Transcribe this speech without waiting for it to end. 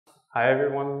Hi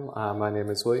everyone, my name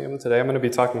is William. Today I'm going to be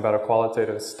talking about a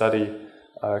qualitative study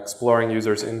exploring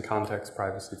users' in-context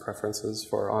privacy preferences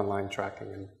for online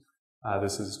tracking. And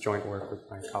this is joint work with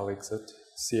my colleagues at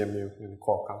CMU and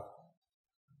Qualcomm.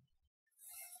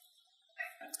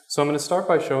 So I'm going to start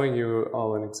by showing you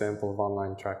all an example of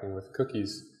online tracking with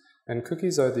cookies. And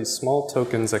cookies are these small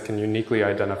tokens that can uniquely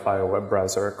identify a web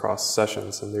browser across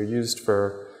sessions, and they're used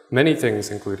for many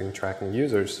things, including tracking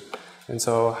users. And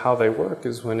so how they work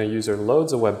is when a user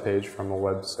loads a web page from a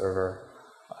web server,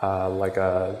 like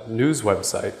a news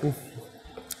website,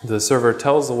 the server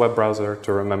tells the web browser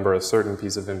to remember a certain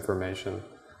piece of information,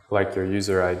 like your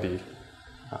user ID.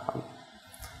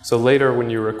 So later, when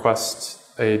you request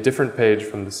a different page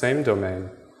from the same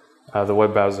domain, the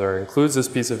web browser includes this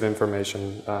piece of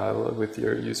information with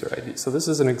your user ID. So this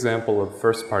is an example of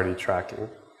first-party tracking.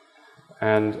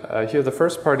 And here the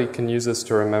first party can use this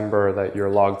to remember that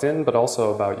you're logged in, but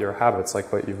also about your habits,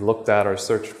 like what you've looked at or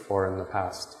searched for in the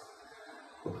past.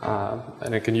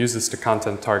 And it can use this to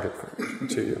content target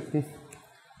to you.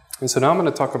 And so now I'm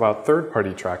going to talk about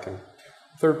third-party tracking.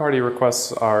 Third-party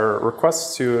requests are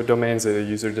requests to domains that a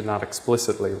user did not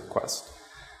explicitly request.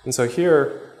 And so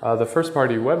here, the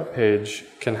first-party web page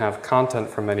can have content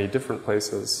from many different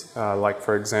places. Like,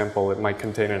 for example, it might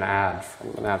contain an ad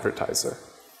from an advertiser.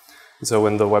 So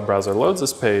when the web browser loads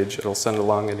this page, it'll send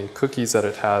along any cookies that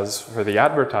it has for the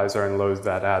advertiser and loads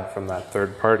that ad from that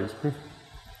third party. And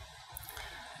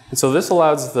so this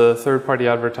allows the third-party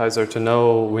advertiser to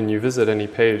know when you visit any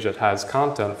page that has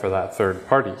content for that third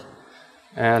party.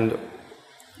 And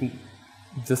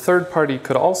the third party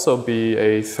could also be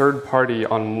a third party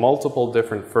on multiple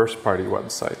different first-party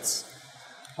websites.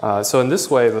 So in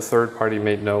this way, the third party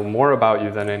may know more about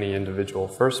you than any individual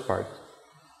first party.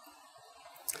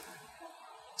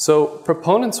 So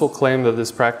proponents will claim that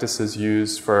this practice is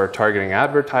used for targeting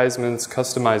advertisements,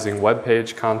 customizing web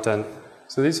page content.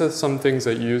 So these are some things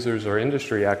that users or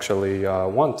industry actually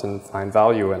want and find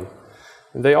value in.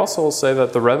 And they also will say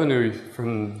that the revenue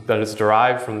that is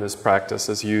derived from this practice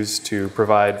is used to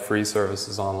provide free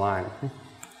services online.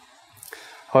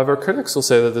 However, critics will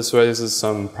say that this raises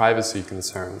some privacy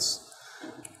concerns.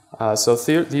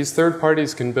 These third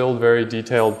parties can build very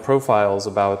detailed profiles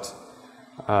about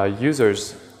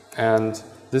users, and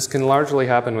this can largely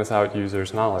happen without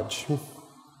users' knowledge.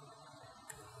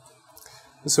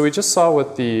 So we just saw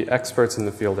what the experts in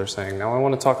the field are saying. Now I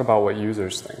want to talk about what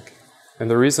users think. And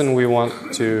the reason we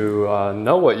want to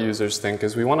know what users think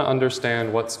is we want to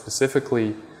understand what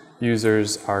specifically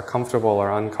users are comfortable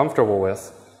or uncomfortable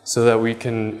with so that we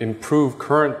can improve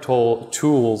current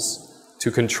tools to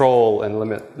control and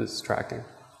limit this tracking.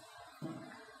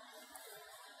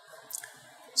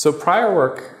 So prior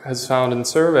work has found in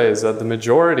surveys that the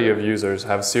majority of users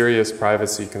have serious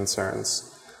privacy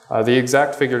concerns. The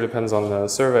exact figure depends on the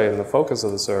survey and the focus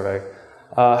of the survey.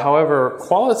 However,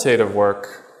 qualitative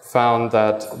work found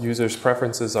that users'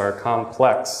 preferences are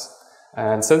complex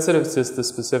and sensitive to the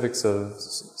specifics of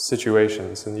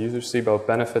situations, and users see both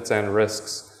benefits and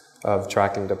risks of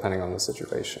tracking depending on the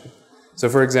situation. So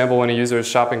for example, when a user is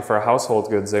shopping for household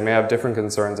goods, they may have different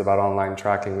concerns about online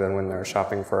tracking than when they're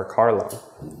shopping for a car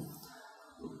loan.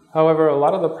 However, a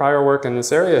lot of the prior work in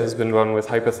this area has been done with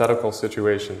hypothetical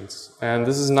situations, and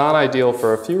this is not ideal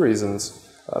for a few reasons.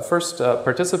 First,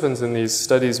 participants in these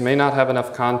studies may not have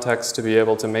enough context to be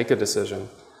able to make a decision.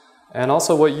 And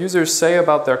also, what users say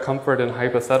about their comfort in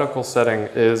hypothetical setting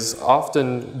is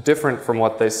often different from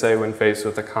what they say when faced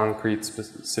with a concrete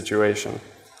situation.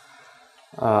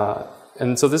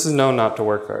 And so this is known not to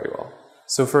work very well.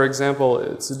 So for example,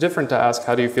 it's different to ask,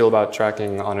 how do you feel about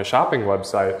tracking on a shopping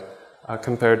website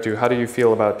compared to how do you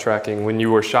feel about tracking when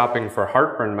you were shopping for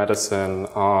heartburn medicine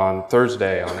on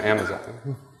Thursday on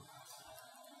Amazon.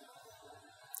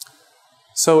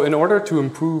 So in order to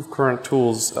improve current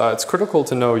tools, it's critical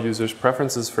to know users'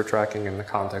 preferences for tracking in the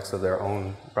context of their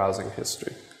own browsing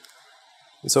history.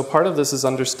 And so part of this is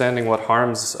understanding what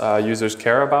harms users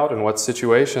care about and what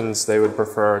situations they would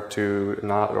prefer to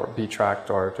not be tracked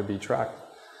or to be tracked.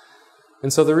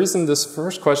 And so the reason this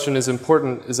first question is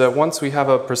important is that once we have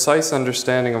a precise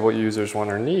understanding of what users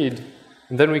want or need,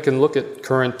 then we can look at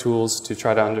current tools to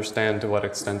try to understand to what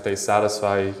extent they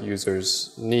satisfy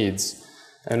users' needs.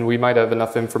 And we might have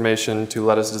enough information to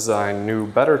let us design new,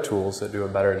 better tools that do a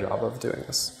better job of doing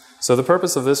this. So the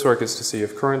purpose of this work is to see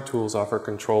if current tools offer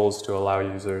controls to allow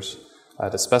users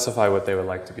to specify what they would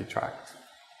like to be tracked.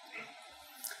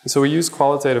 And so we use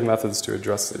qualitative methods to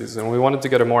address these, and we wanted to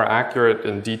get a more accurate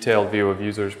and detailed view of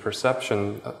users'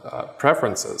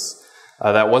 preferences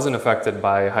that wasn't affected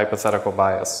by hypothetical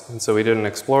bias. And so we did an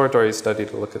exploratory study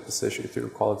to look at this issue through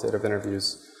qualitative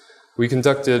interviews We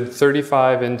conducted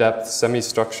 35 in-depth,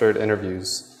 semi-structured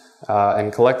interviews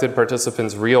and collected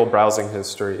participants' real browsing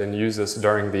history and used this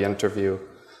during the interview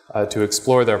to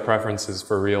explore their preferences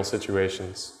for real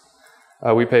situations.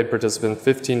 We paid participants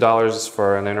 $15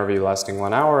 for an interview lasting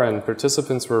 1 hour, and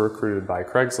participants were recruited by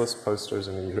Craigslist posters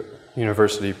and a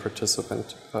university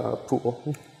participant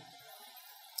pool.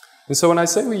 And so when I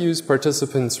say we use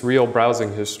participants' real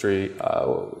browsing history,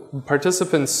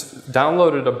 participants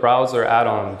downloaded a browser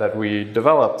add-on that we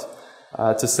developed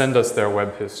to send us their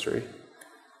web history.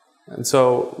 And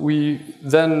so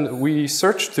we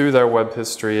searched through their web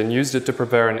history and used it to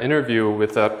prepare an interview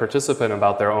with that participant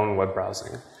about their own web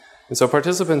browsing. And so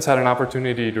participants had an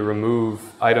opportunity to remove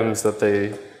items that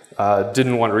they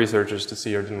didn't want researchers to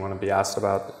see or didn't want to be asked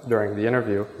about during the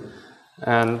interview.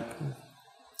 And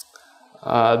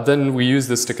then we used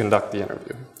this to conduct the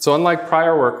interview. So unlike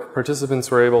prior work,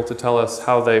 participants were able to tell us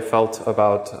how they felt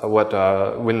about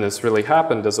when this really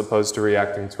happened, as opposed to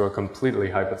reacting to a completely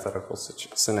hypothetical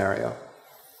scenario.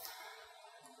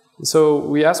 So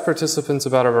we asked participants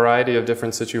about a variety of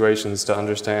different situations to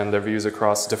understand their views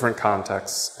across different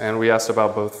contexts, and we asked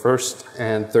about both first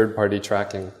and third-party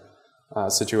tracking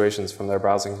situations from their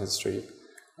browsing history.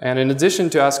 And in addition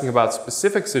to asking about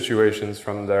specific situations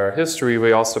from their history,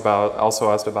 we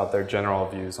also asked about their general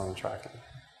views on tracking.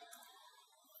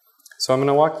 So I'm going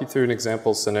to walk you through an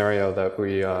example scenario that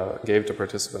we gave to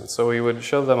participants. So we would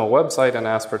show them a website and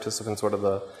ask participants what are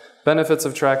the benefits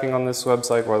of tracking on this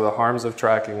website, what are the harms of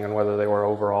tracking, and whether they were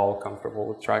overall comfortable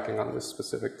with tracking on this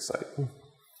specific site.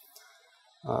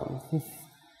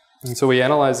 And so we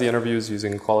analyzed the interviews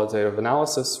using qualitative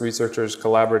analysis. Researchers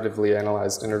collaboratively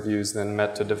analyzed interviews, then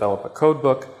met to develop a code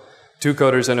book. 2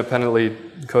 coders independently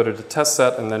coded a test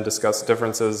set and then discussed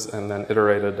differences, and then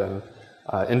iterated and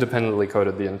independently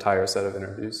coded the entire set of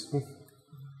interviews.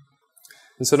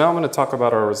 And so now I'm going to talk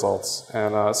about our results.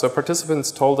 And so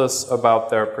participants told us about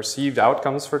their perceived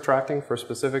outcomes for tracking for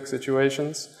specific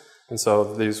situations. And so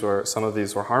some of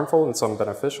these were harmful and some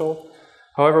beneficial.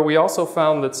 However, we also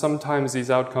found that sometimes these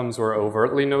outcomes were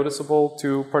overtly noticeable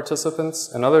to participants,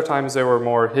 and other times they were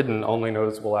more hidden, only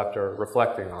noticeable after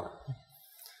reflecting on it.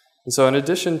 And so in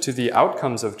addition to the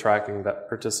outcomes of tracking that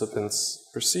participants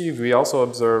perceived, we also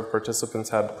observed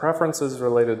participants had preferences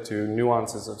related to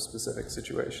nuances of specific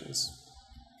situations.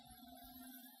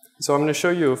 So I'm going to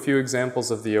show you a few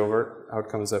examples of the overt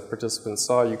outcomes that participants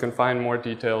saw. You can find more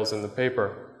details in the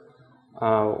paper.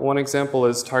 One example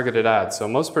is targeted ads. So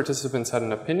most participants had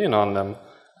an opinion on them,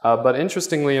 but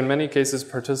interestingly, in many cases,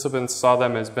 participants saw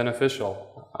them as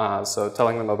beneficial. So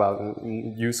telling them about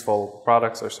useful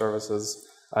products or services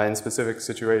in specific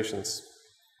situations.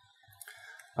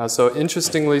 So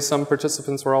interestingly, some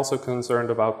participants were also concerned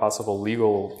about possible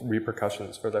legal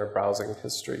repercussions for their browsing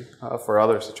history for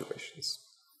other situations.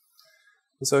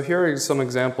 So here are some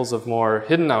examples of more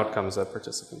hidden outcomes that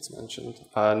participants mentioned.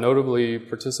 Notably,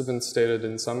 participants stated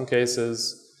in some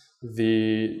cases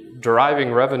the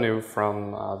deriving revenue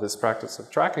from this practice of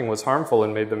tracking was harmful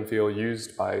and made them feel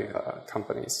used by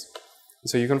companies.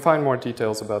 So you can find more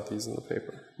details about these in the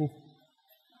paper.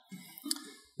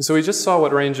 So we just saw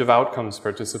what range of outcomes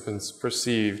participants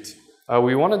perceived.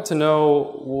 We wanted to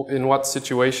know in what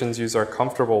situations users are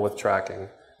comfortable with tracking.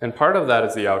 And part of that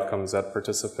is the outcomes that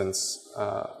participants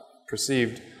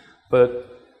perceived.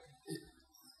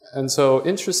 And so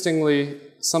interestingly,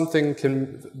 something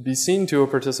can be seen to a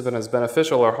participant as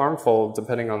beneficial or harmful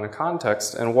depending on the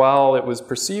context. And while it was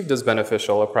perceived as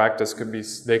beneficial, a practice could be,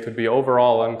 they could be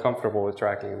overall uncomfortable with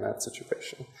tracking in that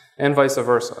situation, and vice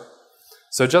versa.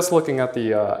 So just looking at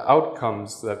the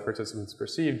outcomes that participants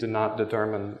perceived did not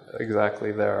determine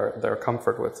exactly their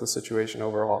comfort with the situation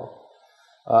overall.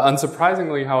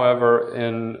 Unsurprisingly, however,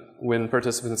 when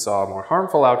participants saw more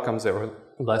harmful outcomes, they were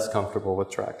less comfortable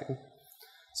with tracking.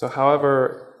 So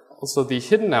however, also the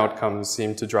hidden outcomes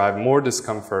seem to drive more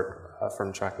discomfort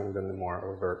from tracking than the more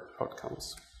overt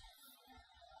outcomes.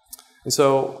 And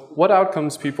so what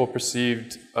outcomes people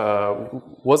perceived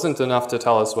wasn't enough to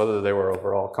tell us whether they were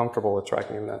overall comfortable with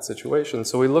tracking in that situation.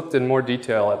 So we looked in more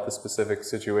detail at the specific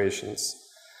situations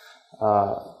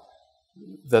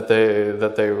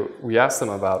we asked them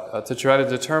about to try to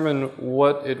determine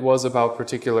what it was about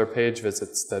particular page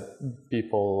visits that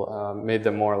people made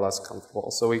them more or less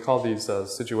comfortable. So we call these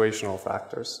situational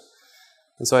factors.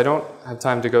 And so I don't have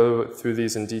time to go through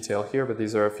these in detail here, but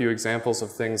these are a few examples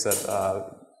of things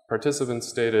that participants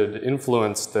stated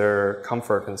influenced their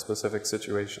comfort in specific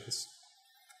situations.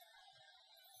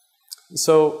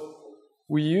 So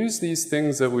we use these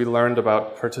things that we learned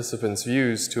about participants'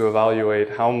 views to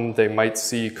evaluate how they might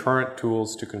see current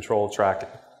tools to control tracking.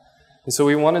 And so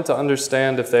we wanted to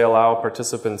understand if they allow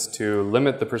participants to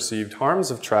limit the perceived harms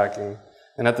of tracking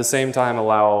and at the same time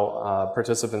allow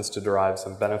participants to derive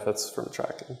some benefits from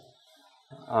tracking.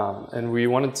 And we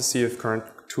wanted to see if current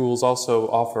tools also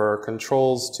offer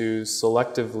controls to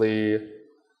selectively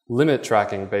limit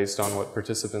tracking based on what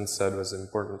participants said was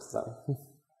important to them.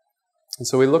 And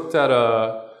so we looked at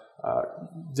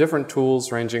different tools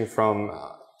ranging from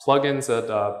plugins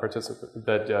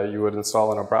that you would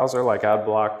install in a browser like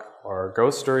AdBlock or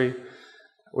Ghostery,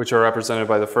 which are represented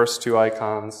by the first two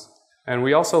icons. And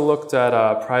we also looked at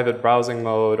private browsing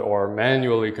mode or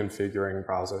manually configuring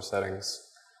browser settings.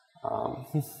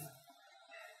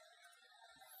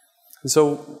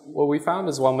 So what we found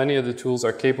is while many of the tools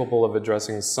are capable of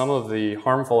addressing some of the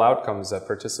harmful outcomes that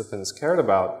participants cared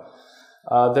about,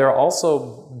 they're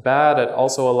also bad at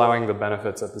also allowing the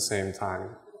benefits at the same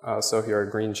time. So here a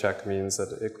green check means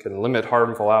that it can limit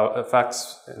harmful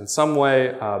effects in some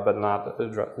way, but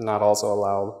not also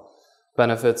allow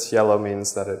benefits. Yellow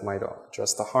means that it might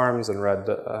address the harms, and red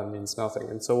means nothing.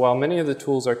 And so while many of the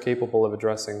tools are capable of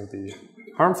addressing the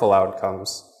harmful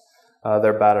outcomes,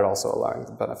 they're bad at also allowing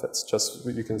the benefits, just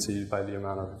you can see by the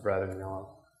amount of red and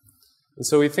yellow. And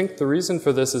so we think the reason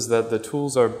for this is that the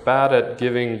tools are bad at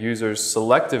giving users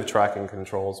selective tracking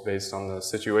controls based on the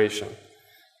situation.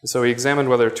 And so we examined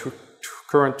whether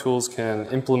current tools can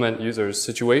implement users'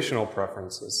 situational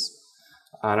preferences.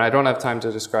 And I don't have time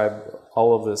to describe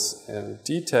all of this in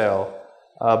detail,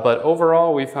 but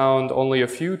overall we found only a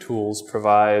few tools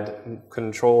provide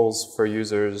controls for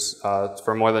users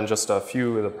for more than just a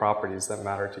few of the properties that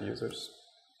matter to users.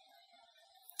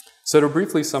 So to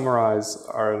briefly summarize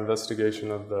our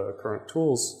investigation of the current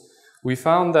tools, we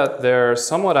found that they're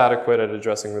somewhat adequate at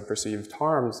addressing the perceived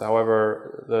harms.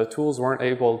 However, the tools weren't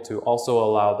able to also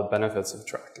allow the benefits of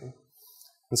tracking.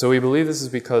 And so we believe this is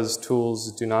because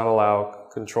tools do not allow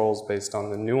controls based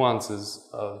on the nuances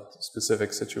of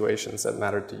specific situations that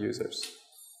matter to users.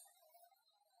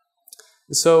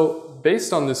 So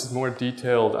based on this more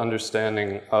detailed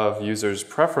understanding of users'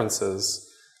 preferences,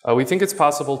 we think it's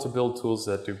possible to build tools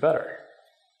that do better.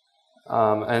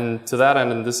 And to that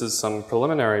end, and this is some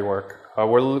preliminary work,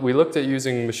 we looked at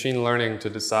using machine learning to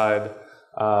decide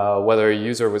whether a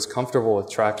user was comfortable with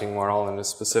tracking while on a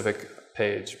specific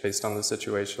page based on the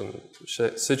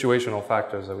situational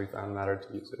factors that we found mattered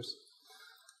to users.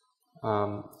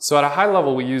 So at a high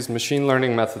level, we used machine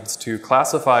learning methods to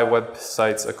classify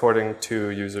websites according to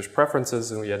users'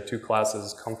 preferences, and we had two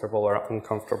classes, comfortable or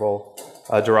uncomfortable,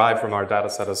 derived from our data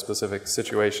set of specific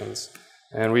situations.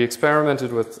 And we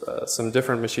experimented with some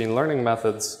different machine learning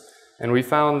methods, and we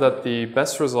found that the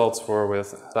best results were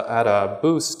at a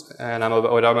boost, and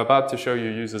what I'm about to show you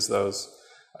uses those.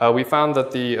 We found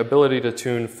that the ability to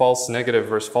tune false negative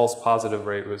versus false positive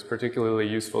rate was particularly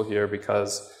useful here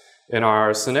because in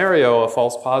our scenario, a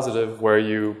false positive where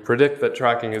you predict that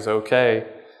tracking is okay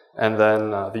and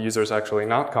then the user is actually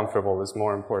not comfortable is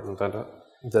more important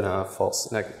than a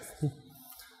false negative.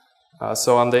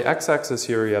 So on the x-axis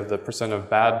here, we have the percent of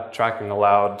bad tracking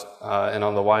allowed, and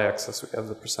on the y-axis, we have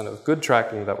the percent of good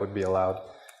tracking that would be allowed.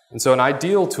 And so an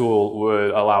ideal tool would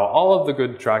allow all of the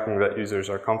good tracking that users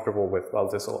are comfortable with while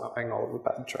disallowing all of the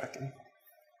bad tracking.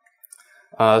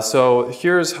 So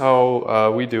here's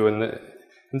how we do. In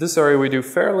this area, we do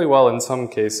fairly well in some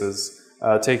cases,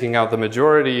 taking out the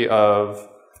majority of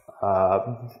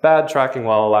bad tracking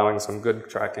while allowing some good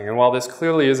tracking. And while this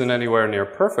clearly isn't anywhere near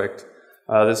perfect,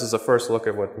 this is a first look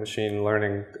at what machine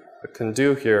learning can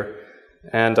do here.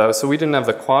 And so we didn't have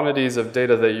the quantities of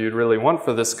data that you'd really want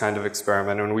for this kind of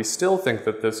experiment, and we still think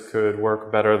that this could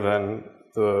work better than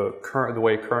the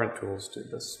way current tools do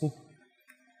this.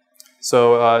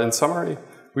 So in summary,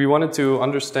 we wanted to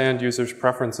understand users'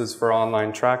 preferences for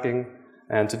online tracking,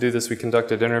 and to do this we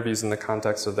conducted interviews in the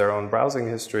context of their own browsing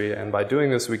history, and by doing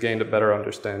this we gained a better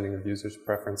understanding of users'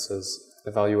 preferences,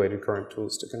 evaluated current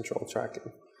tools to control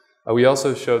tracking. We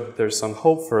also showed that there's some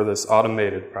hope for this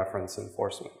automated preference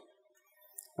enforcement.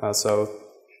 So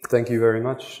thank you very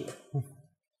much.